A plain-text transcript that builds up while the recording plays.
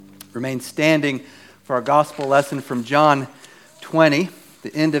Remain standing for our gospel lesson from John 20,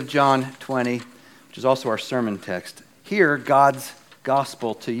 the end of John 20, which is also our sermon text. Hear God's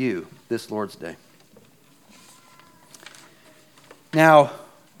gospel to you this Lord's Day. Now,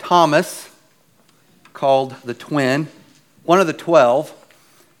 Thomas, called the twin, one of the 12,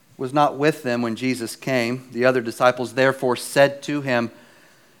 was not with them when Jesus came. The other disciples therefore said to him,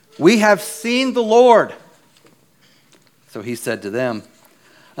 "We have seen the Lord." So he said to them,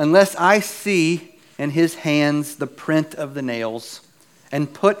 "Unless I see in his hands the print of the nails,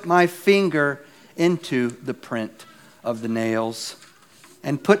 and put my finger into the print of the nails,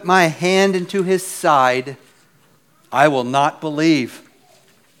 and put my hand into his side, I will not believe."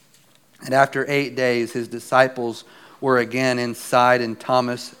 And after 8 days, his disciples were again inside, and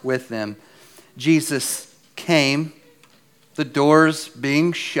Thomas with them. Jesus came, the doors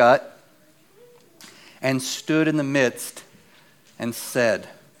being shut, and stood in the midst and said,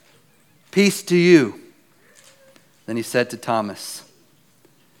 "Peace to you." Then he said to Thomas,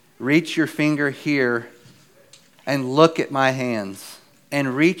 "Reach your finger here and look at my hands,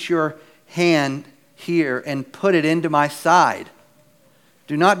 and reach your hand here and put it into my side.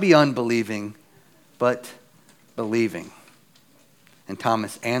 Do not be unbelieving, but believing." And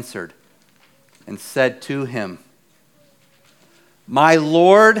Thomas answered and said to him, "My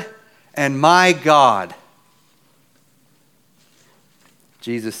Lord and my God."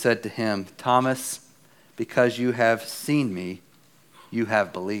 Jesus said to him, "Thomas, because you have seen me, you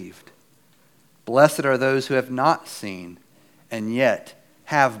have believed. Blessed are those who have not seen and yet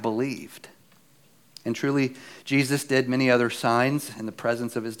have believed." And truly, Jesus did many other signs in the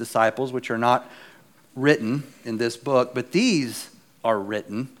presence of his disciples, which are not written in this book, but these are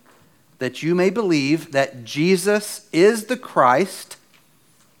written that you may believe that Jesus is the Christ,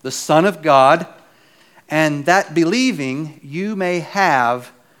 the Son of God, and that believing you may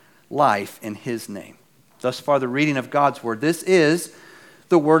have life in his name. Thus far, the reading of God's word. This is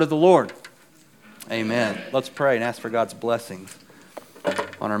the word of the Lord. Amen. Let's pray and ask for God's blessings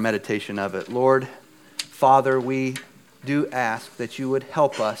on our meditation of it. Lord, Father, we do ask that you would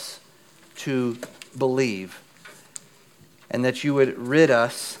help us to believe, and that you would rid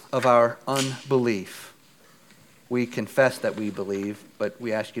us of our unbelief. We confess that we believe, but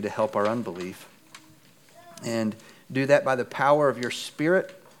we ask you to help our unbelief. And do that by the power of your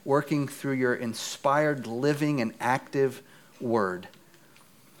Spirit, working through your inspired, living, and active word.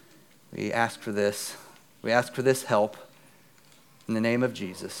 We ask for this. We ask for this help in the name of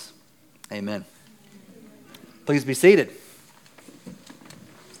Jesus. Amen. Please be seated.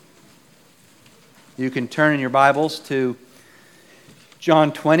 You can turn in your Bibles to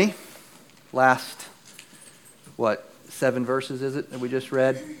John 20. Last, 7 verses is it that we just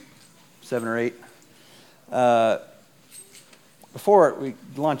read? 7 or 8. Before we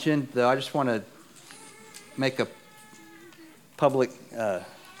launch in, though, I just want to make a public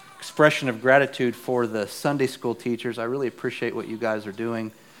expression of gratitude for the Sunday school teachers. I really appreciate what you guys are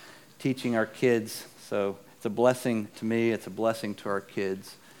doing, teaching our kids. So it's a blessing to me. It's a blessing to our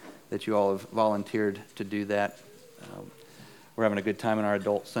kids that you all have volunteered to do that. We're having a good time in our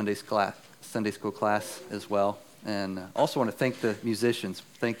adult Sunday school class as well. And also want to thank the musicians.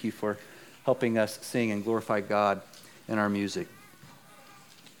 Thank you for helping us sing and glorify God in our music.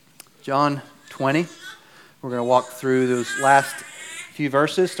 John 20. We're going to walk through those last few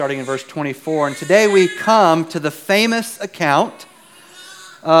verses, starting in verse 24. And today we come to the famous account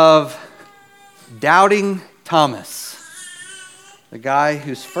of Doubting Thomas, the guy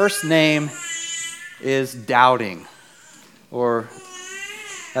whose first name is Doubting, or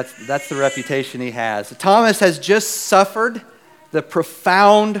that's the reputation he has. Thomas has just suffered the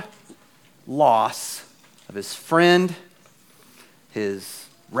profound loss of his friend, his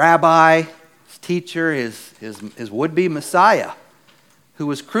rabbi, his teacher, his would-be Messiah, who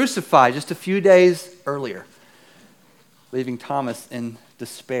was crucified just a few days earlier, leaving Thomas in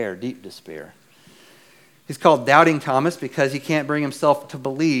despair, deep despair. He's called Doubting Thomas because he can't bring himself to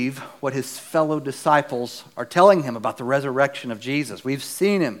believe what his fellow disciples are telling him about the resurrection of Jesus. We've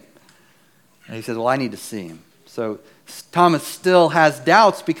seen him. And he says, well, I need to see him. So Thomas still has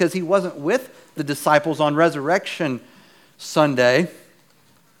doubts because he wasn't with the disciples on Resurrection Sunday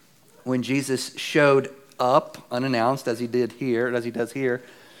when Jesus showed up unannounced as he does here,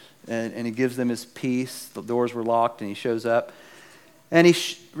 and he gives them his peace. The doors were locked and he shows up. And he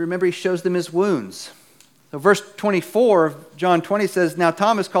shows them his wounds. So verse 24 of John 20 says, "Now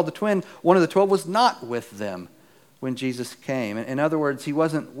Thomas, called the twin, one of the 12, was not with them when Jesus came." In other words, he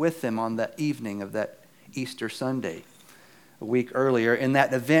wasn't with them on that evening of that Easter Sunday, a week earlier, in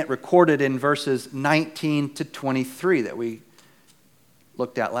that event recorded in verses 19 to 23 that we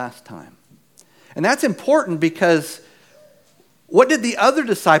looked at last time. And that's important because what did the other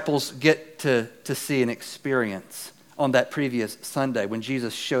disciples get to see and experience on that previous Sunday when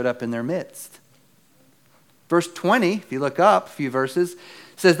Jesus showed up in their midst? Verse 20, if you look up a few verses,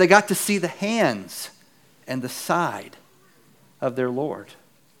 says they got to see the hands and the side of their Lord.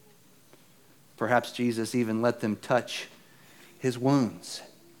 Perhaps Jesus even let them touch his wounds.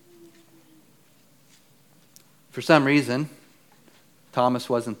 For some reason, Thomas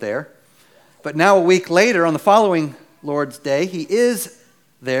wasn't there. But now a week later, on the following Lord's Day, he is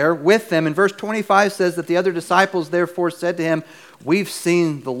there with them. And verse 25 says that the other disciples therefore said to him, "We've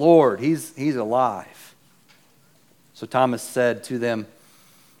seen the Lord. He's alive." So Thomas said to them,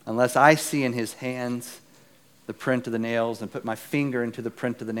 "Unless I see in his hands the print of the nails, and put my finger into the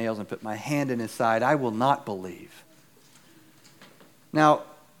print of the nails, and put my hand in his side, I will not believe." Now,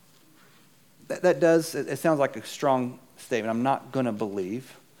 it sounds like a strong statement. I'm not going to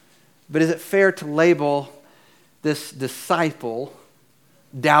believe. But is it fair to label this disciple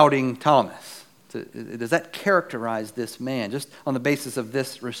doubting Thomas? Does that characterize this man just on the basis of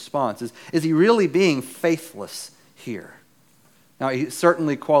this response? Is he really being faithless here? Now, he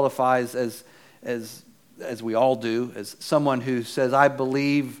certainly qualifies as we all do, as someone who says, "I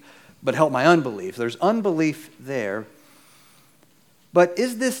believe, but help my unbelief." There's unbelief there. But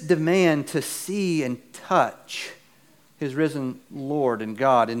is this demand to see and touch his risen Lord and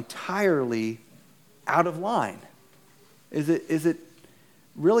God entirely out of line? Is it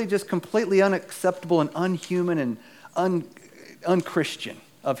really just completely unacceptable and unhuman and unchristian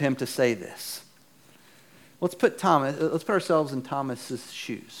of him to say this? Let's put ourselves in Thomas's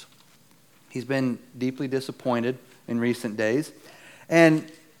shoes. He's been deeply disappointed in recent days, and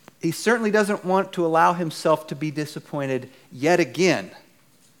he certainly doesn't want to allow himself to be disappointed yet again.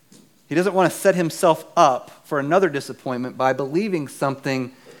 He doesn't want to set himself up for another disappointment by believing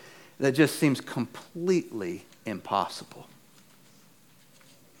something that just seems completely impossible.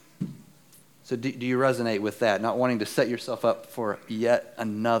 So do you resonate with that, not wanting to set yourself up for yet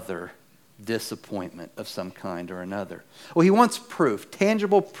another disappointment of some kind or another? Well, he wants proof,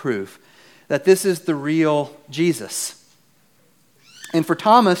 tangible proof, that this is the real Jesus. And for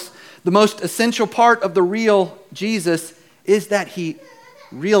Thomas, the most essential part of the real Jesus is that he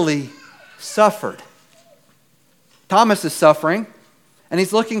really suffered. Thomas is suffering, and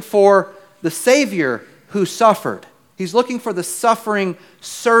he's looking for the Savior who suffered. He's looking for the suffering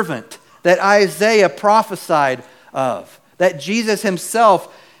servant that Isaiah prophesied of, that Jesus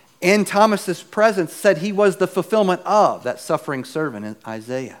himself in Thomas's presence said he was the fulfillment of that suffering servant in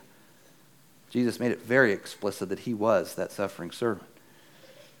Isaiah. Jesus made it very explicit that he was that suffering servant.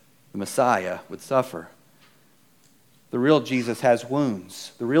 The Messiah would suffer. The real Jesus has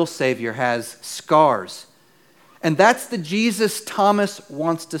wounds. The real Savior has scars. And that's the Jesus Thomas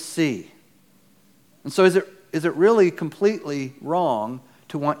wants to see. And so is it really completely wrong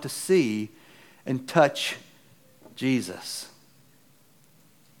to want to see and touch Jesus?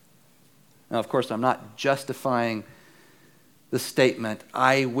 Now, of course, I'm not justifying the statement,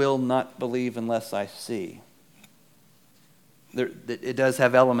 "I will not believe unless I see." It does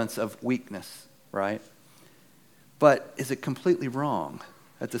have elements of weakness, right? But is it completely wrong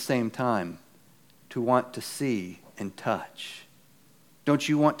at the same time to want to see and touch? Don't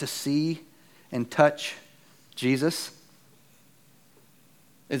you want to see and touch Jesus?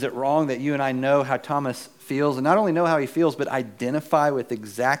 Is it wrong that you and I know how Thomas feels, and not only know how he feels, but identify with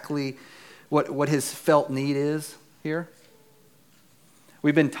exactly what his felt need is here?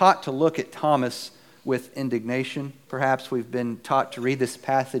 We've been taught to look at Thomas with indignation. Perhaps we've been taught to read this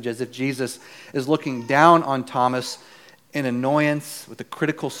passage as if Jesus is looking down on Thomas in annoyance with a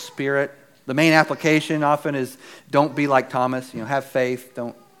critical spirit. The main application often is, don't be like Thomas. Have faith.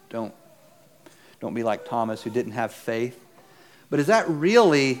 Don't be like Thomas who didn't have faith. But is that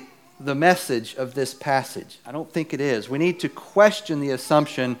really the message of this passage? I don't think it is. We need to question the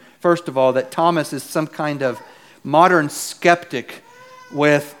assumption, first of all, that Thomas is some kind of modern skeptic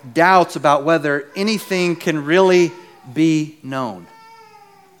with doubts about whether anything can really be known.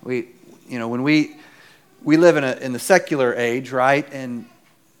 When we live in the secular age, right? And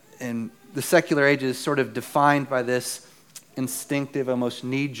the secular age is sort of defined by this instinctive, almost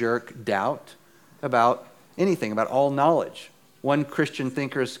knee-jerk doubt about anything, about all knowledge. One Christian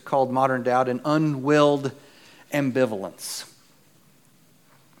thinker has called modern doubt an unwilled ambivalence.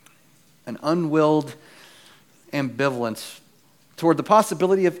 An unwilled ambivalence toward the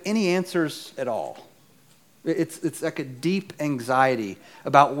possibility of any answers at all. It's like a deep anxiety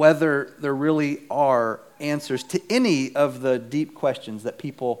about whether there really are answers to any of the deep questions that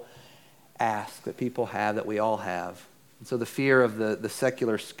people ask, that people have, that we all have. And so the fear of the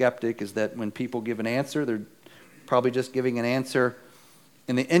secular skeptic is that when people give an answer, they're probably just giving an answer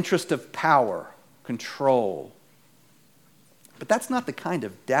in the interest of power, control. But that's not the kind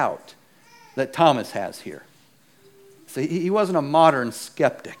of doubt that Thomas has here. So he wasn't a modern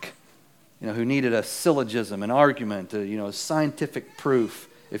skeptic, who needed a syllogism, an argument, a scientific proof,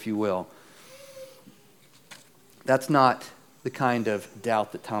 if you will. That's not the kind of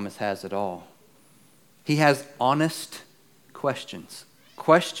doubt that Thomas has at all. He has honest questions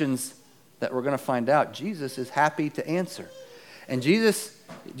that we're going to find out Jesus is happy to answer. And Jesus,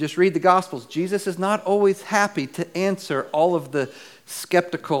 just read the Gospels, Jesus is not always happy to answer all of the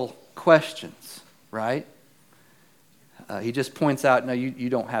skeptical questions, right? He just points out, no, you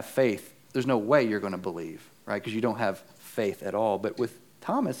don't have faith. There's no way you're going to believe, right? Because you don't have faith at all. But with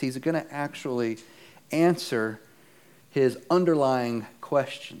Thomas, he's going to actually answer his underlying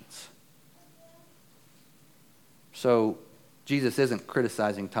questions. So Jesus isn't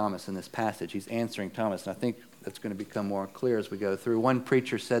criticizing Thomas in this passage. He's answering Thomas, and I think that's going to become more clear as we go through. One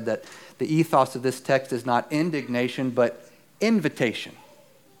preacher said that the ethos of this text is not indignation, but invitation.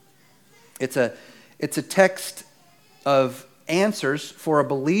 It's a text of answers for a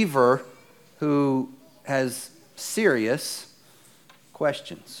believer who has serious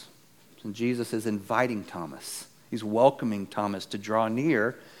questions. And Jesus is inviting Thomas. He's welcoming Thomas to draw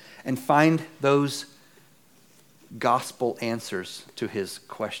near and find those gospel answers to his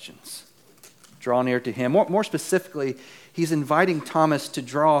questions. Draw near to him. More specifically, he's inviting Thomas to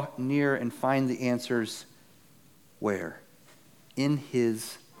draw near and find the answers where? In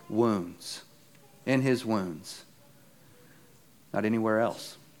his wounds. In his wounds. Not anywhere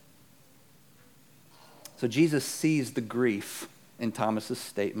else. So Jesus sees the grief in Thomas's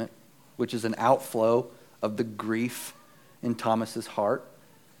statement, which is an outflow of the grief in Thomas's heart.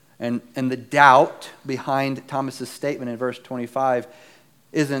 And the doubt behind Thomas's statement in verse 25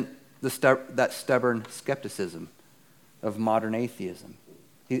 isn't that stubborn skepticism of modern atheism.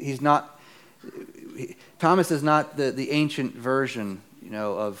 Thomas is not the ancient version,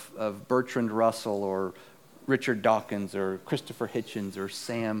 of Bertrand Russell or Richard Dawkins or Christopher Hitchens or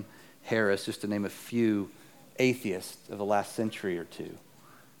Sam Harris, just to name a few atheists of the last century or two.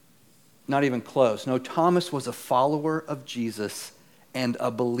 Not even close. No, Thomas was a follower of Jesus and a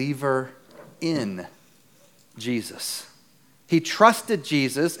believer in Jesus. He trusted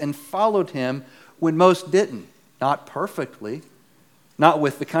Jesus and followed him when most didn't. Not perfectly, not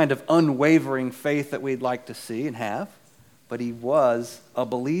with the kind of unwavering faith that we'd like to see and have, but he was a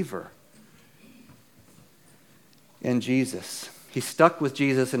believer in Jesus. He stuck with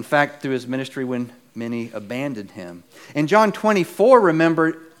Jesus, in fact, through his ministry when many abandoned him. In John 24,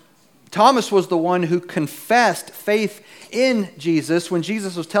 remember, Thomas was the one who confessed faith in Jesus when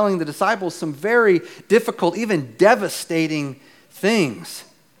Jesus was telling the disciples some very difficult, even devastating things.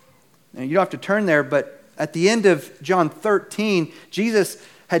 And you don't have to turn there, but at the end of John 13,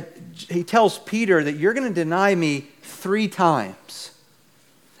 he tells Peter that you're going to deny me 3 times.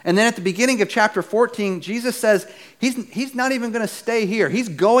 And then at the beginning of chapter 14, Jesus says he's not even going to stay here. He's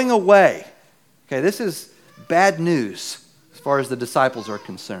going away. Okay, this is bad news as far as the disciples are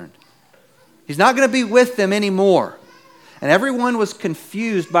concerned. He's not going to be with them anymore. And everyone was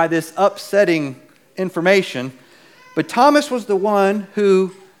confused by this upsetting information. But Thomas was the one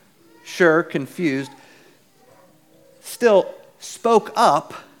who, sure, confused, still spoke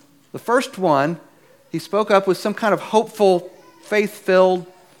up. The first one, he spoke up with some kind of hopeful, faith-filled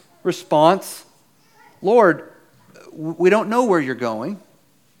response. Lord, we don't know where you're going.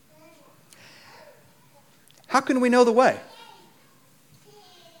 How can we know the way?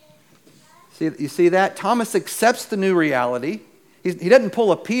 You see that? Thomas accepts the new reality. He doesn't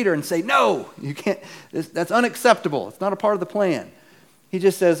pull a Peter and say, no, you can't. That's unacceptable. It's not a part of the plan. He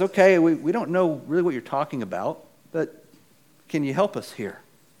just says, okay, we don't know really what you're talking about, but can you help us here?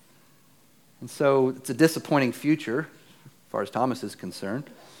 And so it's a disappointing future as far as Thomas is concerned.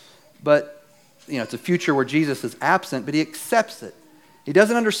 But, it's a future where Jesus is absent, but he accepts it. He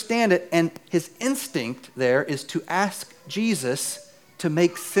doesn't understand it, and his instinct there is to ask Jesus to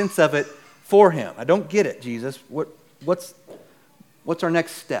make sense of it for him. I don't get it, Jesus. What's our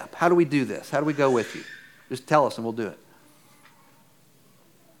next step? How do we do this? How do we go with you? Just tell us and we'll do it.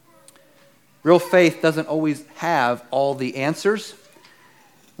 Real faith doesn't always have all the answers.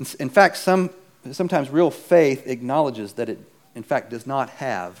 In fact, sometimes real faith acknowledges that it, in fact, does not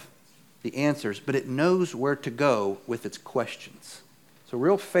have the answers, but it knows where to go with its questions. So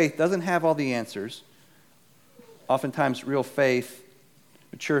real faith doesn't have all the answers. Oftentimes, real faith,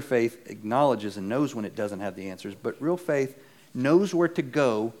 mature faith, acknowledges and knows when it doesn't have the answers, but real faith knows where to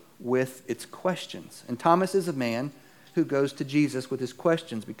go with its questions. And Thomas is a man who goes to Jesus with his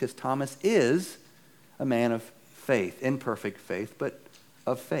questions, because Thomas is a man of faith, imperfect faith, but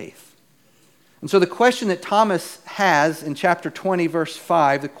of faith. And so the question that Thomas has in chapter 20, verse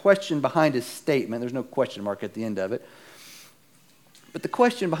 5, the question behind his statement, there's no question mark at the end of it, but the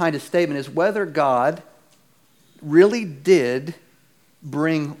question behind his statement is whether God really did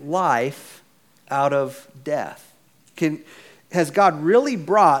bring life out of death. Has God really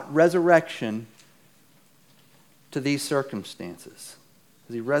brought resurrection to these circumstances?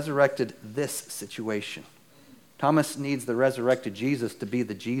 Has he resurrected this situation? Thomas needs the resurrected Jesus to be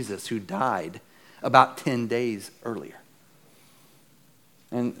the Jesus who died about 10 days earlier.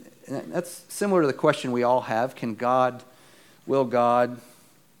 And that's similar to the question we all have. Will God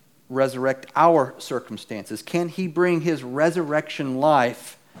resurrect our circumstances? Can he bring his resurrection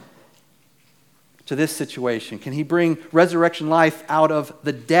life to this situation? Can he bring resurrection life out of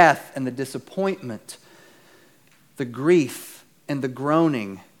the death and the disappointment, the grief and the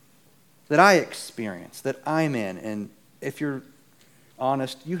groaning that I experience, that I'm in? And if you're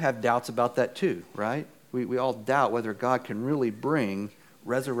honest, you have doubts about that too, right? We all doubt whether God can really bring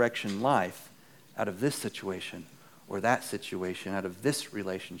resurrection life out of this situation or that situation, out of this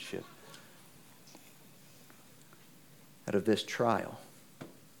relationship, out of this trial.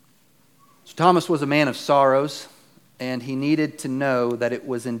 So Thomas was a man of sorrows, and he needed to know that it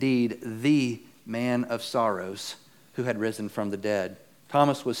was indeed the man of sorrows who had risen from the dead.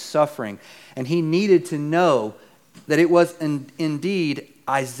 Thomas was suffering, and he needed to know that it was indeed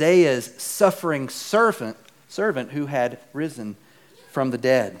Isaiah's suffering servant who had risen from the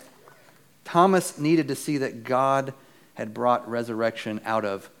dead. Thomas needed to see that God had brought resurrection out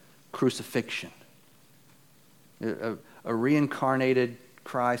of crucifixion. A reincarnated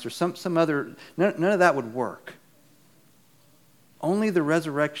Christ or some other, none of that would work. Only the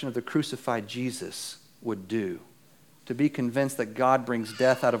resurrection of the crucified Jesus would do. To be convinced that God brings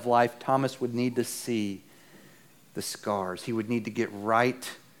death out of life, Thomas would need to see the scars. He would need to get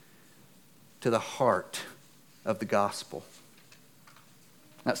right to the heart of the gospel.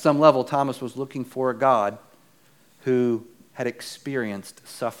 At some level, Thomas was looking for a God who had experienced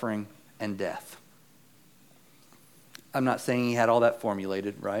suffering and death. I'm not saying he had all that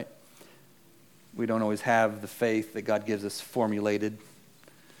formulated, right? We don't always have the faith that God gives us formulated.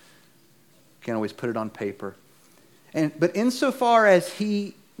 Can't always put it on paper. But insofar as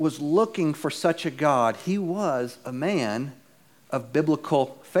he was looking for such a God, he was a man of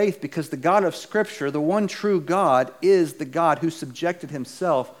biblical faith, because the God of Scripture, the one true God, is the God who subjected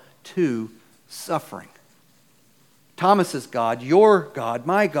himself to suffering. Thomas's God, your God,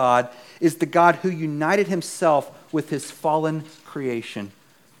 my God, is the God who united himself with his fallen creation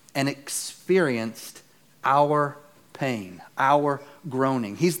and experienced our pain, our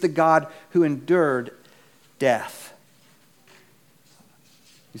groaning. He's the God who endured death.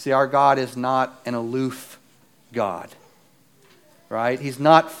 You see, our God is not an aloof God, right? He's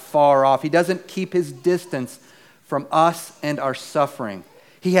not far off. He doesn't keep his distance from us and our suffering.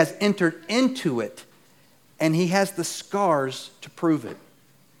 He has entered into it, and he has the scars to prove it.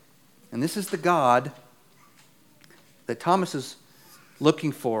 And this is the God that Thomas is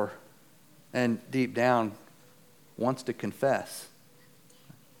looking for and deep down wants to confess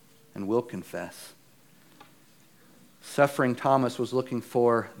and will confess. Suffering Thomas was looking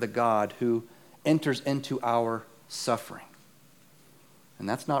for the God who enters into our suffering. And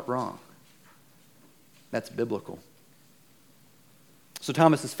that's not wrong. That's biblical. So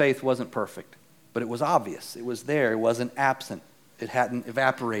Thomas's faith wasn't perfect, but it was obvious. It was there. It wasn't absent. It hadn't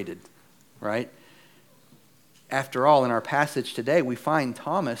evaporated, right? After all, in our passage today, we find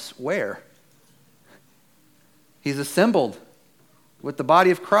Thomas where? He's assembled with the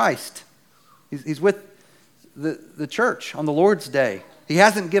body of Christ. He's with the church on the Lord's Day. He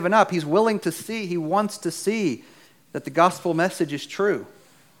hasn't given up. He's willing to see. He wants to see that the gospel message is true.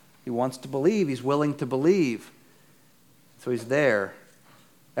 He wants to believe. He's willing to believe. So he's there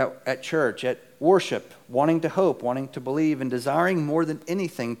at church, at worship, wanting to hope, wanting to believe, and desiring more than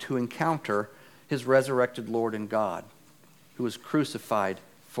anything to encounter his resurrected Lord and God, who was crucified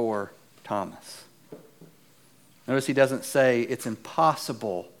for Thomas. Notice he doesn't say, it's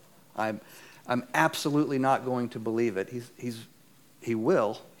impossible. I'm absolutely not going to believe it. He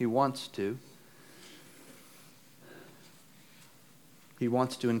will. He wants to. He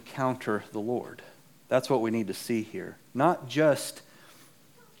wants to encounter the Lord. That's what we need to see here. Not just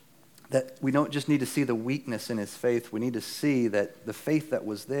that we don't just need to see the weakness in his faith. We need to see that the faith that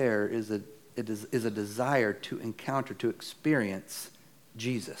was there is a desire to encounter, to experience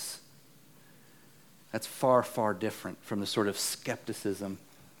Jesus. That's far, far different from the sort of skepticism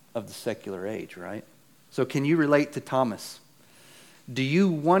of the secular age, right? So can you relate to Thomas? Do you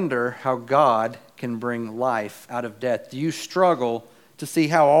wonder how God can bring life out of death? Do you struggle to see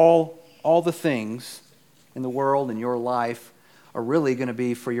how all the things in the world and your life are really going to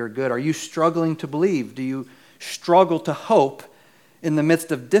be for your good? Are you struggling to believe? Do you struggle to hope in the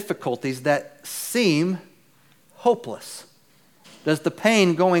midst of difficulties that seem hopeless? Does the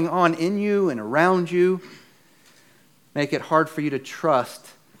pain going on in you and around you make it hard for you to trust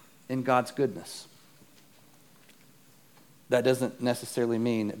in God's goodness? That doesn't necessarily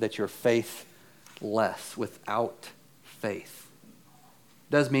mean that you're faithless without faith.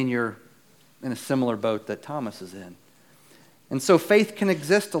 It does mean you're in a similar boat that Thomas is in. And so faith can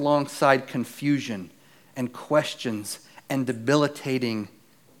exist alongside confusion and questions and debilitating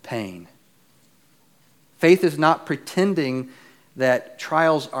pain. Faith is not pretending that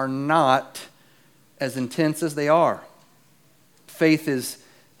trials are not as intense as they are. Faith is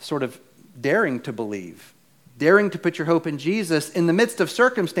sort of daring to believe, daring to put your hope in Jesus in the midst of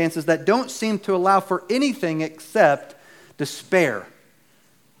circumstances that don't seem to allow for anything except despair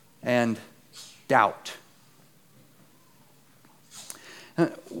and doubt.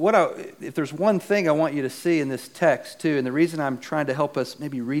 If there's one thing I want you to see in this text too, and the reason I'm trying to help us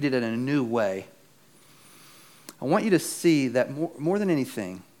maybe read it in a new way, I want you to see that more than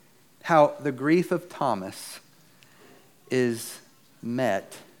anything, how the grief of Thomas is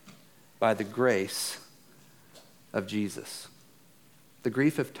met by the grace of Jesus. The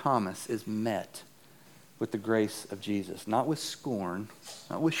grief of Thomas is met with the grace of Jesus. Not with scorn,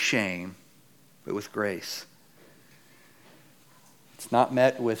 not with shame, but with grace. It's not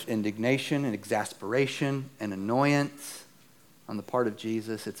met with indignation and exasperation and annoyance on the part of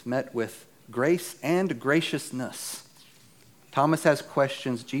Jesus. It's met with grace and graciousness. Thomas has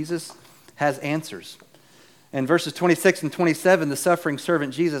questions. Jesus has answers. In verses 26 and 27, the suffering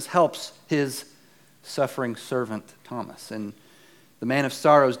servant Jesus helps his suffering servant Thomas. And the man of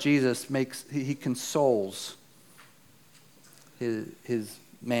sorrows, Jesus, he consoles his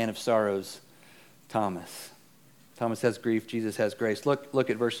man of sorrows, Thomas. Thomas has grief, Jesus has grace. Look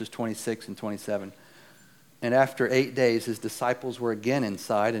at verses 26 and 27. And after 8 days, his disciples were again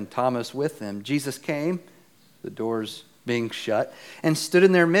inside, and Thomas with them. Jesus came, the doors being shut, and stood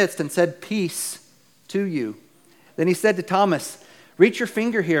in their midst and said, "Peace to you." Then he said to Thomas, "Reach your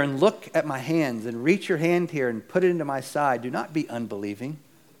finger here and look at my hands, and reach your hand here and put it into my side. Do not be unbelieving,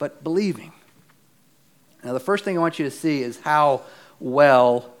 but believing." Now, the first thing I want you to see is how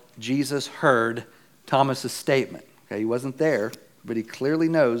well Jesus heard Thomas's statement. Okay, he wasn't there, but he clearly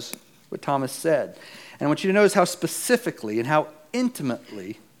knows what Thomas said. And I want you to notice how specifically and how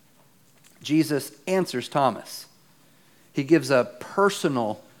intimately Jesus answers Thomas. He gives a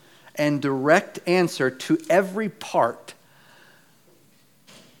personal and direct answer to every part,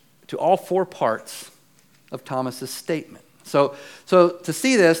 to all 4 parts of Thomas's statement. So to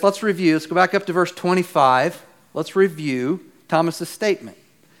see this, let's review. Let's go back up to verse 25. Let's review Thomas's statement.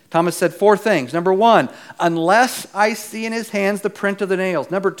 Thomas said 4 things. Number 1, unless I see in his hands the print of the nails.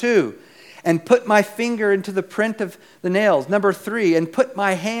 Number 2, and put my finger into the print of the nails. Number 3, and put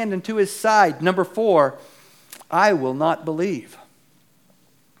my hand into his side. Number 4, I will not believe.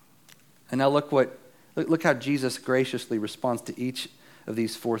 And now look how Jesus graciously responds to each of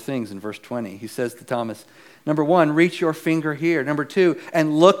these 4 things in verse 20. He says to Thomas, number 1, reach your finger here. Number 2,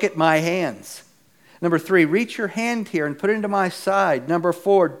 and look at my hands. Number 3, reach your hand here and put it into my side. Number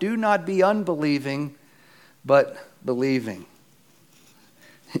 4, do not be unbelieving, but believing.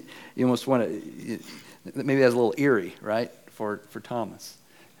 You almost want to, maybe that's a little eerie, right, for Thomas,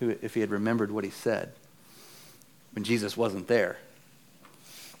 who, if he had remembered what he said when Jesus wasn't there.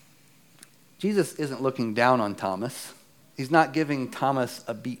 Jesus isn't looking down on Thomas. He's not giving Thomas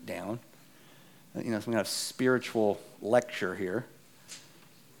a beat down. Some kind of spiritual lecture here.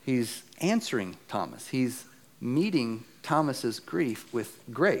 He's answering Thomas. He's meeting Thomas's grief with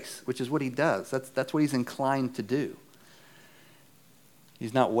grace, which is what he does. That's what he's inclined to do.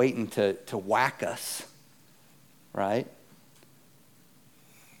 He's not waiting to whack us, right?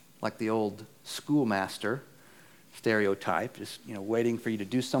 Like the old schoolmaster stereotype, just waiting for you to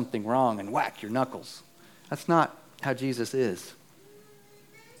do something wrong and whack your knuckles. That's not how Jesus is.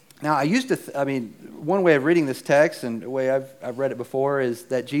 Now, one way of reading this text, and the way I've read it before, is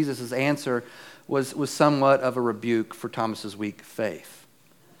that Jesus' answer was somewhat of a rebuke for Thomas's weak faith.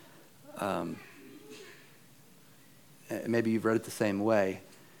 Maybe you've read it the same way.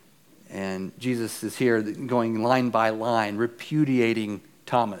 And Jesus is here going line by line, repudiating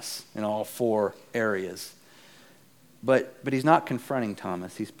Thomas in all 4 areas. But he's not confronting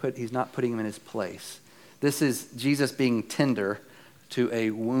Thomas. He's not putting him in his place. This is Jesus being tender to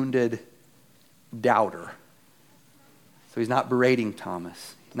a wounded doubter. So he's not berating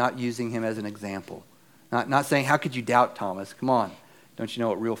Thomas, not using him as an example. Not saying, how could you doubt, Thomas? Come on. Don't you know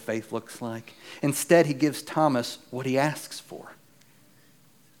what real faith looks like? Instead, he gives Thomas what he asks for,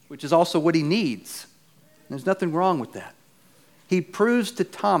 which is also what he needs. There's nothing wrong with that. He proves to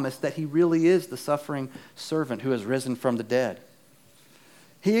Thomas that he really is the suffering servant who has risen from the dead.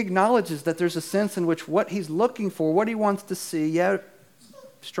 He acknowledges that there's a sense in which what he's looking for, what he wants to see,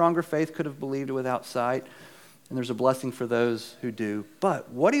 stronger faith could have believed without sight, and there's a blessing for those who do. But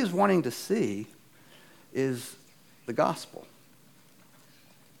what he's wanting to see is the gospel.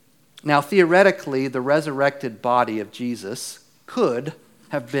 Now, theoretically, the resurrected body of Jesus could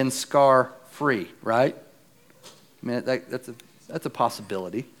have been scar-free, right? I mean, that's a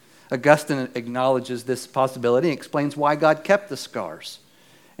possibility. Augustine acknowledges this possibility and explains why God kept the scars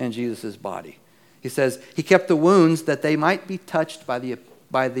in Jesus' body. He says, he kept the wounds that they might be touched by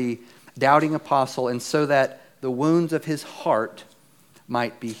the doubting apostle, and so that the wounds of his heart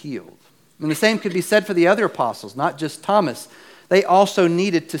might be healed. And the same could be said for the other apostles, not just Thomas. They also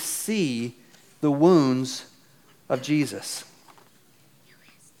needed to see the wounds of Jesus.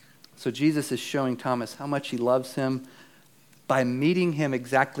 So Jesus is showing Thomas how much he loves him by meeting him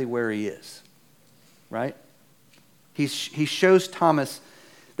exactly where he is, right? He shows Thomas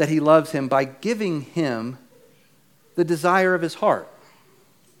that he loves him by giving him the desire of his heart.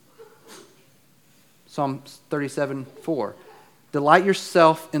 Psalm 37:4. Delight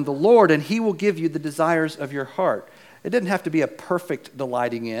yourself in the Lord, and he will give you the desires of your heart. It doesn't have to be a perfect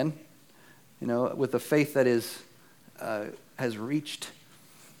delighting in, with a faith that has reached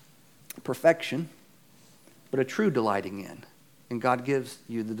perfection, but a true delighting in. And God gives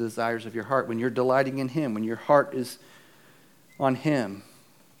you the desires of your heart when you're delighting in him, when your heart is on him,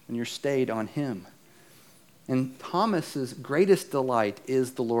 when you're stayed on him. And Thomas's greatest delight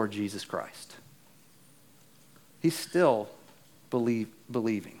is the Lord Jesus Christ. He's still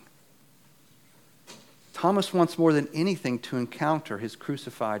believing. Thomas wants more than anything to encounter his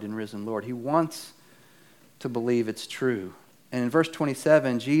crucified and risen Lord. He wants to believe it's true. And in verse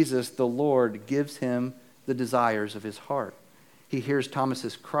 27, Jesus, the Lord, gives him the desires of his heart. He hears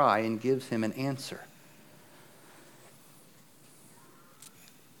Thomas's cry and gives him an answer.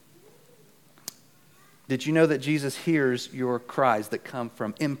 Did you know that Jesus hears your cries that come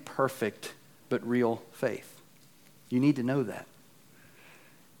from imperfect but real faith? You need to know that.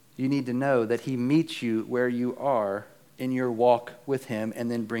 You need to know that he meets you where you are in your walk with him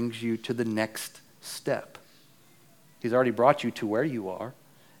and then brings you to the next step. He's already brought you to where you are,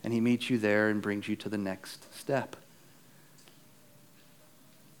 and he meets you there and brings you to the next step.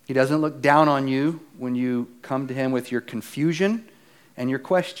 He doesn't look down on you when you come to him with your confusion and your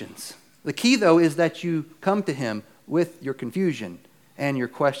questions. The key, though, is that you come to him with your confusion and your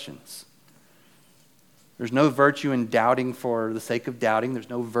questions. There's no virtue in doubting for the sake of doubting.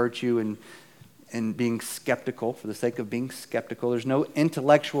 There's no virtue in being skeptical for the sake of being skeptical. There's no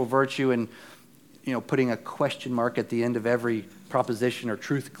intellectual virtue in putting a question mark at the end of every proposition or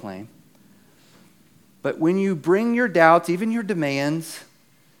truth claim. But when you bring your doubts, even your demands,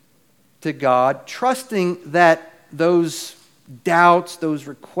 to God, trusting that those doubts, those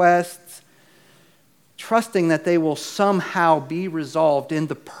requests, trusting that they will somehow be resolved in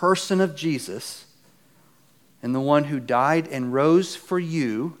the person of Jesus and the one who died and rose for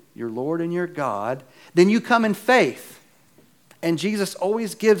you, your Lord and your God, then you come in faith. And Jesus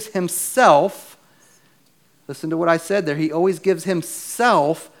always gives himself, listen to what I said there, he always gives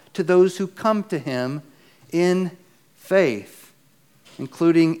himself to those who come to him in faith,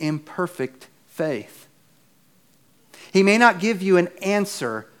 including imperfect faith. He may not give you an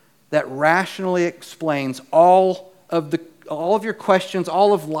answer that rationally explains all of your questions,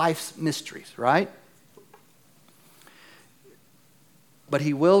 all of life's mysteries, right? But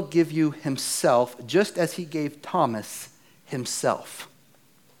he will give you himself, just as he gave Thomas himself.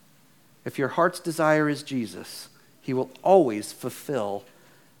 If your heart's desire is Jesus, he will always fulfill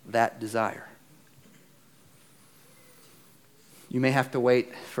that desire. You may have to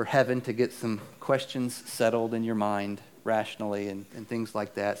wait for heaven to get some questions settled in your mind rationally and things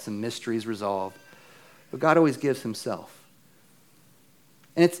like that, some mysteries resolved. But God always gives himself.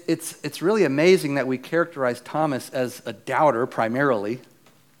 And it's really amazing that we characterize Thomas as a doubter primarily.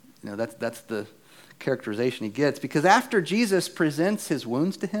 That's the characterization he gets, because after Jesus presents his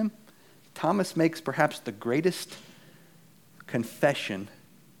wounds to him, Thomas makes perhaps the greatest confession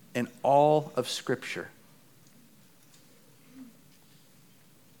in all of Scripture.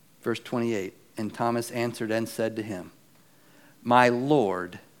 Verse 28, and Thomas answered and said to him, "My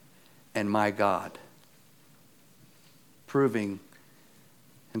Lord and my God," proving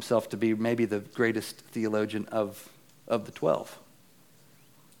himself to be maybe the greatest theologian of the 12.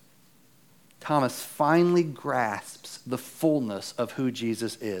 Thomas finally grasps the fullness of who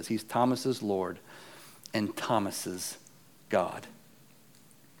Jesus is. He's Thomas's Lord and Thomas's God.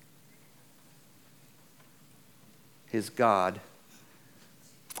 His God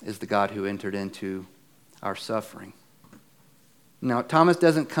is the God who entered into our suffering. Now, Thomas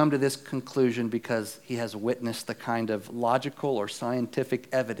doesn't come to this conclusion because he has witnessed the kind of logical or scientific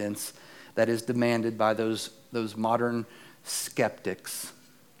evidence that is demanded by those modern skeptics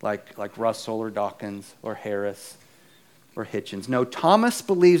like Russell or Dawkins or Harris or Hitchens. No, Thomas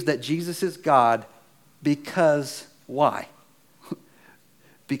believes that Jesus is God because why?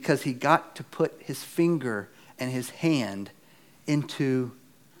 Because he got to put his finger and his hand into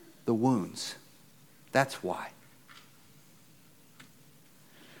the wounds. That's why.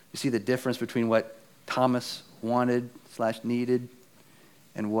 You see the difference between what Thomas wanted / needed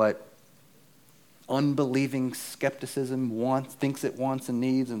and what unbelieving skepticism thinks it wants and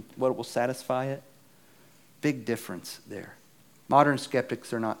needs, and what will satisfy it? Big difference there. Modern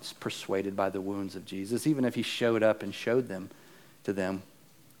skeptics are not persuaded by the wounds of Jesus, even if he showed up and showed them to them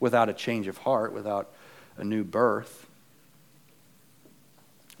without a change of heart, without a new birth.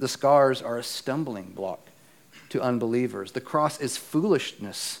 The scars are a stumbling block to unbelievers. The cross is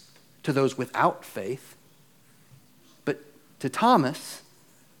foolishness to those without faith. But to Thomas,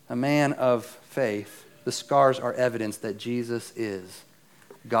 a man of faith, the scars are evidence that Jesus is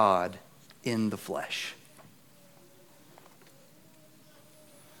God in the flesh.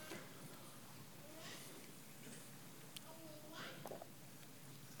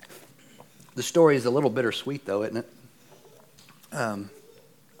 The story is a little bittersweet, though, isn't it?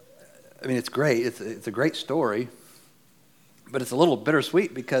 I mean, it's great. It's a great story, but it's a little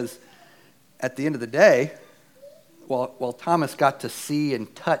bittersweet because at the end of the day, while Thomas got to see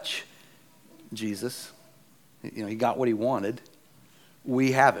and touch Jesus, he got what he wanted.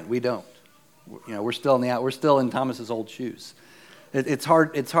 We haven't. We don't. We're still we're still in Thomas's old shoes. It's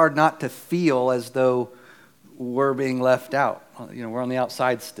hard not to feel as though we're being left out. We're on the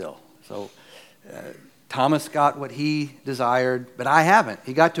outside still. So Thomas got what he desired, but I haven't.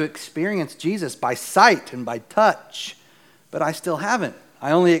 He got to experience Jesus by sight and by touch, but I still haven't.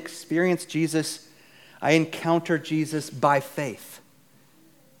 I only experienced Jesus. I encounter Jesus by faith,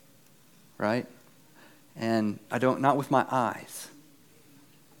 right? And I don't, not with my eyes.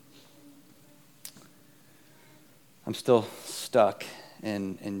 I'm still stuck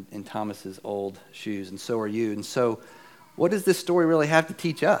in Thomas's old shoes, and so are you. And so, what does this story really have to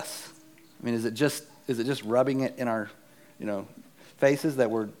teach us? I mean, is it just rubbing it in our, faces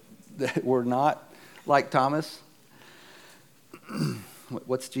that we're not like Thomas?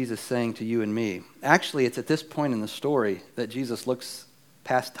 What's Jesus saying to you and me? Actually, it's at this point in the story that Jesus looks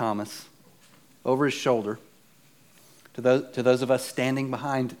past Thomas, over his shoulder, to those of us standing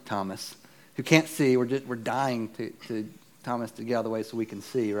behind Thomas, who can't see. We're dying to Thomas to get out of the way so we can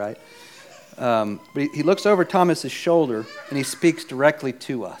see, right? But he looks over Thomas's shoulder and he speaks directly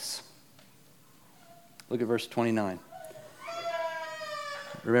to us. Look at verse 29.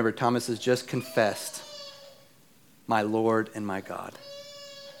 Remember, Thomas has just confessed, "My Lord and my God."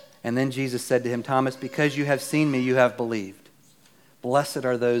 And then Jesus said to him, "Thomas, because you have seen me, you have believed. Blessed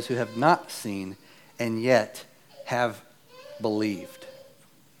are those who have not seen and yet have believed."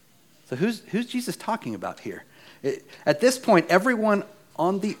 So who's Jesus talking about here? At this point, everyone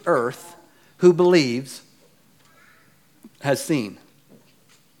on the earth who believes has seen.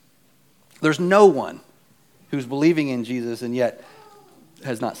 There's no one who's believing in Jesus and yet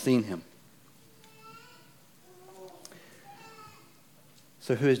has not seen him.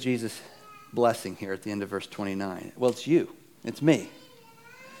 So who is Jesus blessing here at the end of verse 29? Well, it's you. It's me.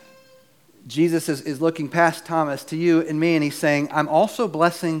 Jesus is looking past Thomas to you and me, and he's saying, I'm also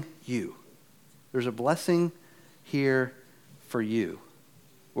blessing you. There's a blessing here for you.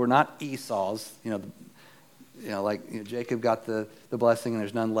 We're not Esau's, Jacob got the blessing and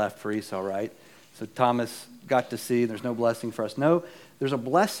there's none left for Esau, right? So Thomas got to see there's no blessing for us. No, there's a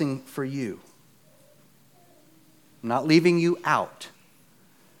blessing for you. I'm not leaving you out.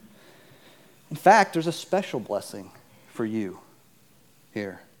 In fact, there's a special blessing for you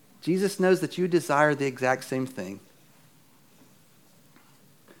here. Jesus knows that you desire the exact same thing.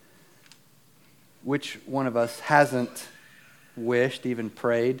 Which one of us hasn't wished, even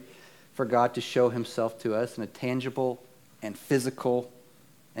prayed, for God to show himself to us in a tangible and physical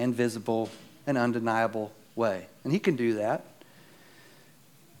and visible and undeniable way? And he can do that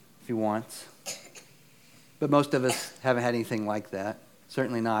if he wants. But most of us haven't had anything like that.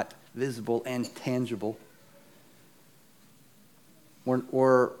 Certainly not visible and tangible.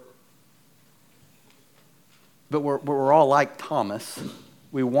 we're all like Thomas.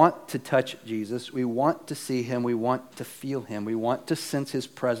 We want to touch Jesus. We want to see him. We want to feel him. We want to sense his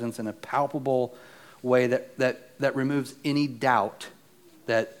presence in a palpable way that removes any doubt,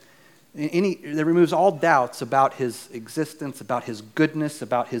 that removes all doubts about his existence, about his goodness,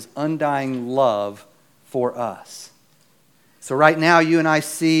 about his undying love for us. So right now, you and I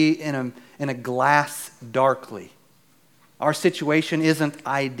see in a glass darkly. Our situation isn't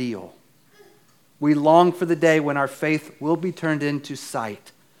ideal. We long for the day when our faith will be turned into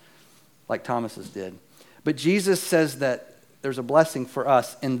sight, like Thomas's did. But Jesus says that there's a blessing for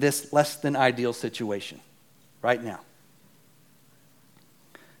us in this less than ideal situation right now.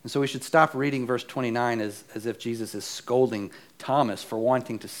 And so we should stop reading verse 29 as if Jesus is scolding Thomas for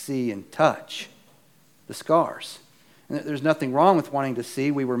wanting to see and touch the scars. And there's nothing wrong with wanting to see.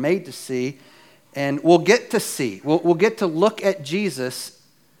 We were made to see, and we'll get to see. We'll get to look at Jesus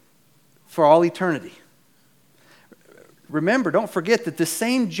for all eternity. Remember, don't forget that the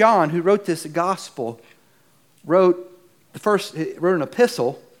same John who wrote this gospel wrote an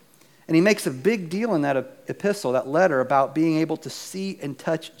epistle, and he makes a big deal in that epistle, that letter, about being able to see and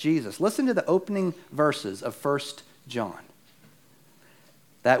touch Jesus. Listen to the opening verses of 1 John.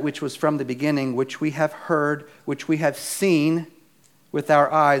 That which was from the beginning, which we have heard, which we have seen with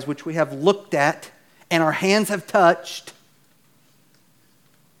our eyes, which we have looked at, and our hands have touched.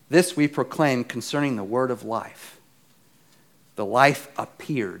 This we proclaim concerning the word of life. The life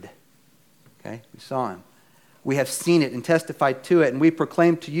appeared. Okay, we saw him. We have seen it and testified to it, and we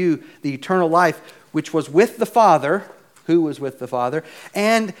proclaim to you the eternal life which was with the Father, who was with the Father,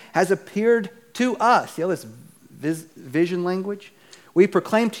 and has appeared to us. You know this vision language? We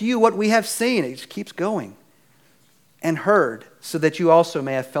proclaim to you what we have seen. It just keeps going. And heard, so that you also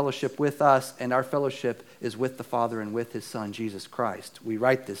may have fellowship with us, and our fellowship is with the Father and with his Son, Jesus Christ. We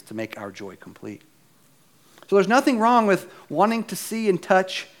write this to make our joy complete. So there's nothing wrong with wanting to see and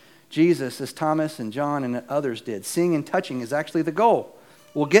touch Jesus as Thomas and John and others did. Seeing and touching is actually the goal.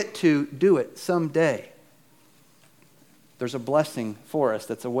 We'll get to do it someday. There's a blessing for us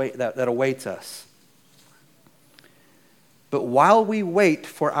that awaits us. But while we wait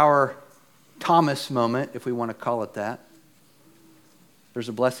for our Thomas moment, if we want to call it that, there's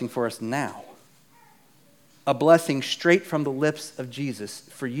a blessing for us now. A blessing straight from the lips of Jesus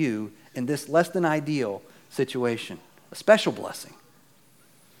for you in this less than ideal situation. A special blessing.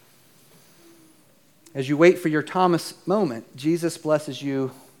 As you wait for your Thomas moment, Jesus blesses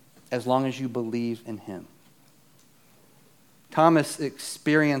you as long as you believe in him. Thomas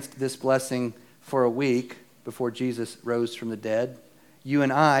experienced this blessing for a week before Jesus rose from the dead. You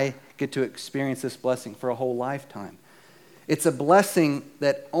and I get to experience this blessing for a whole lifetime. It's a blessing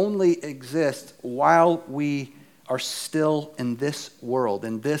that only exists while we are still in this world,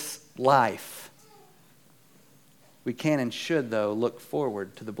 in this life. We can and should, though, look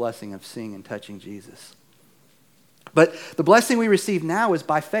forward to the blessing of seeing and touching Jesus. But the blessing we receive now is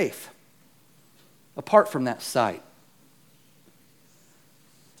by faith, apart from that sight.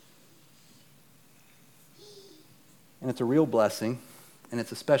 And it's a real blessing, and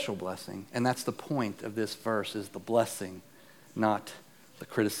it's a special blessing. And that's the point of this verse, is the blessing, not the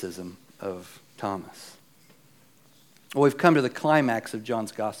criticism of Thomas. Well, we've come to the climax of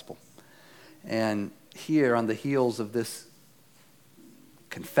John's gospel. And here, on the heels of this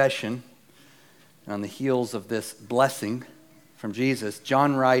confession, on the heels of this blessing from Jesus,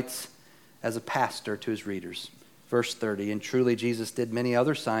 John writes as a pastor to his readers. Verse 30, and truly Jesus did many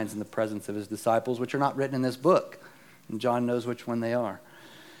other signs in the presence of his disciples, which are not written in this book. And John knows which one they are.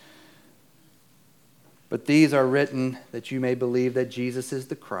 But these are written that you may believe that Jesus is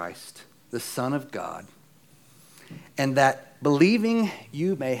the Christ, the Son of God, and that believing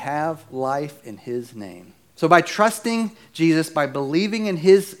you may have life in his name. So by trusting Jesus, by believing in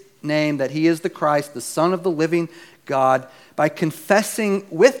his name that he is the Christ, the Son of the living God, by confessing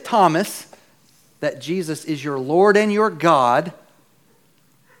with Thomas that Jesus is your Lord and your God,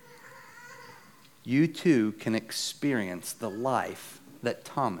 you too can experience the life that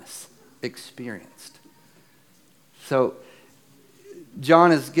Thomas experienced. So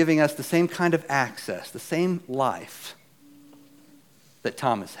John is giving us the same kind of access, the same life that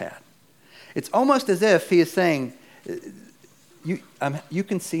Thomas had. It's almost as if he is saying, you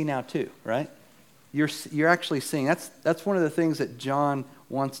can see now too, right? You're actually seeing. That's one of the things that John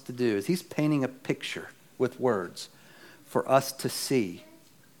wants to do, is he's painting a picture with words for us to see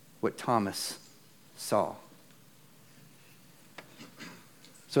what Thomas saw.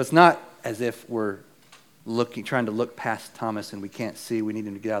 So it's not as if we're trying to look past Thomas and we can't see, we need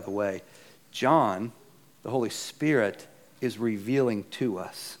him to get out of the way. John, the Holy Spirit, is revealing to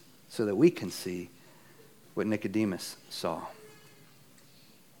us so that we can see what Nicodemus saw.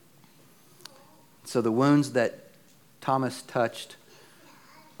 So the wounds that Thomas touched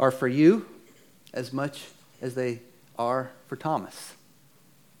are for you as much as they are for Thomas.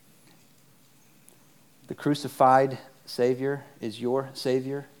 The crucified Savior is your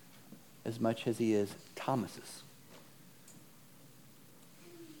Savior as much as he is Thomas's.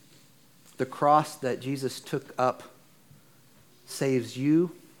 The cross that Jesus took up saves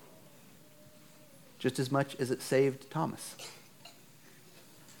you just as much as it saved Thomas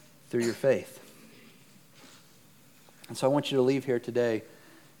through your faith. And so I want you to leave here today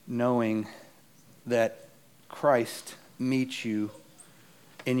knowing that Christ meets you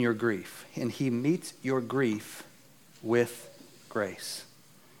in your grief. And he meets your grief with grace.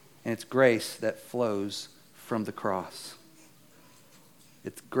 And it's grace that flows from the cross.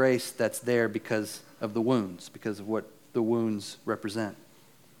 It's grace that's there because of the wounds, because of what the wounds represent.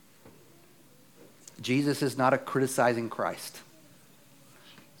 Jesus is not a criticizing Christ.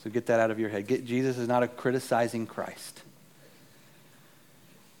 So get that out of your head. Jesus is not a criticizing Christ.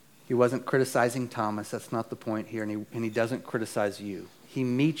 He wasn't criticizing Thomas. That's not the point here. And he doesn't criticize you. He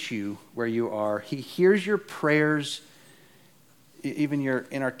meets you where you are. He hears your prayers, even your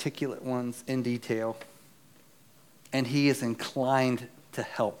inarticulate ones, in detail. And he is inclined to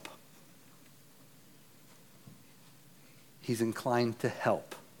help. He's inclined to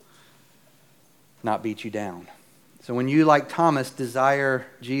help, not beat you down. So when you, like Thomas, desire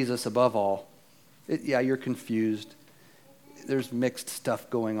Jesus above all, you're confused. There's mixed stuff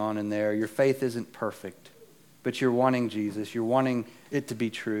going on in there. Your faith isn't perfect, but you're wanting Jesus. You're wanting it to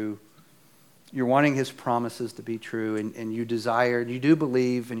be true. You're wanting his promises to be true, and you desire, you do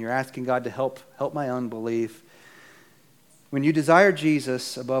believe, and you're asking God to help my unbelief. When you desire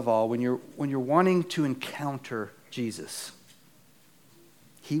Jesus above all, when you're wanting to encounter Jesus,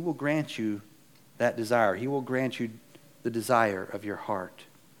 he will grant you that desire. He will grant you the desire of your heart.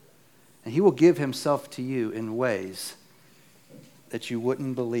 And he will give himself to you in ways that you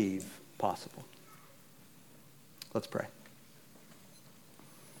wouldn't believe possible. Let's pray.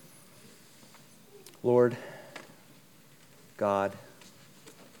 Lord, God,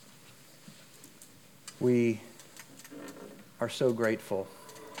 we are so grateful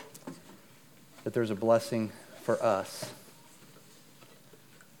that there's a blessing for us,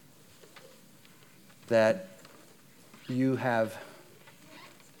 that you have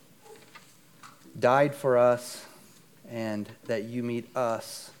died for us and that you meet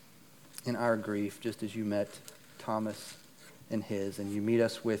us in our grief just as you met Thomas in his, and you meet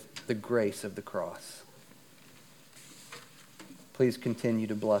us with the grace of the cross. Please continue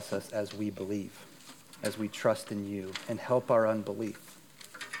to bless us as we believe, as we trust in you, and help our unbelief.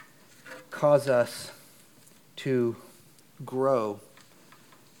 Cause us to grow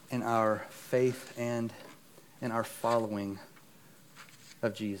in our faith and in our following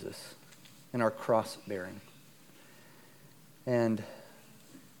of Jesus, in our cross-bearing. And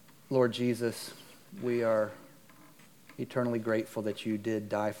Lord Jesus, we are eternally grateful that you did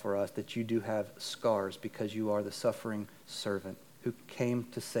die for us, that you do have scars because you are the suffering servant who came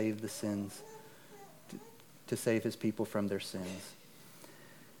to save the sins, to save his people from their sins.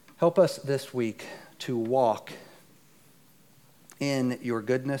 Help us this week to walk in your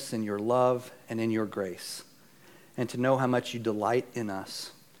goodness and your love and in your grace, and to know how much you delight in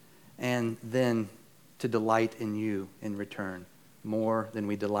us, and then to delight in you in return more than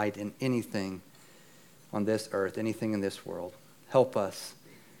we delight in anything on this earth, anything in this world. Help us.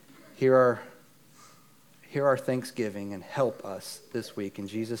 Hear our thanksgiving and help us this week. In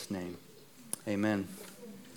Jesus' name, amen.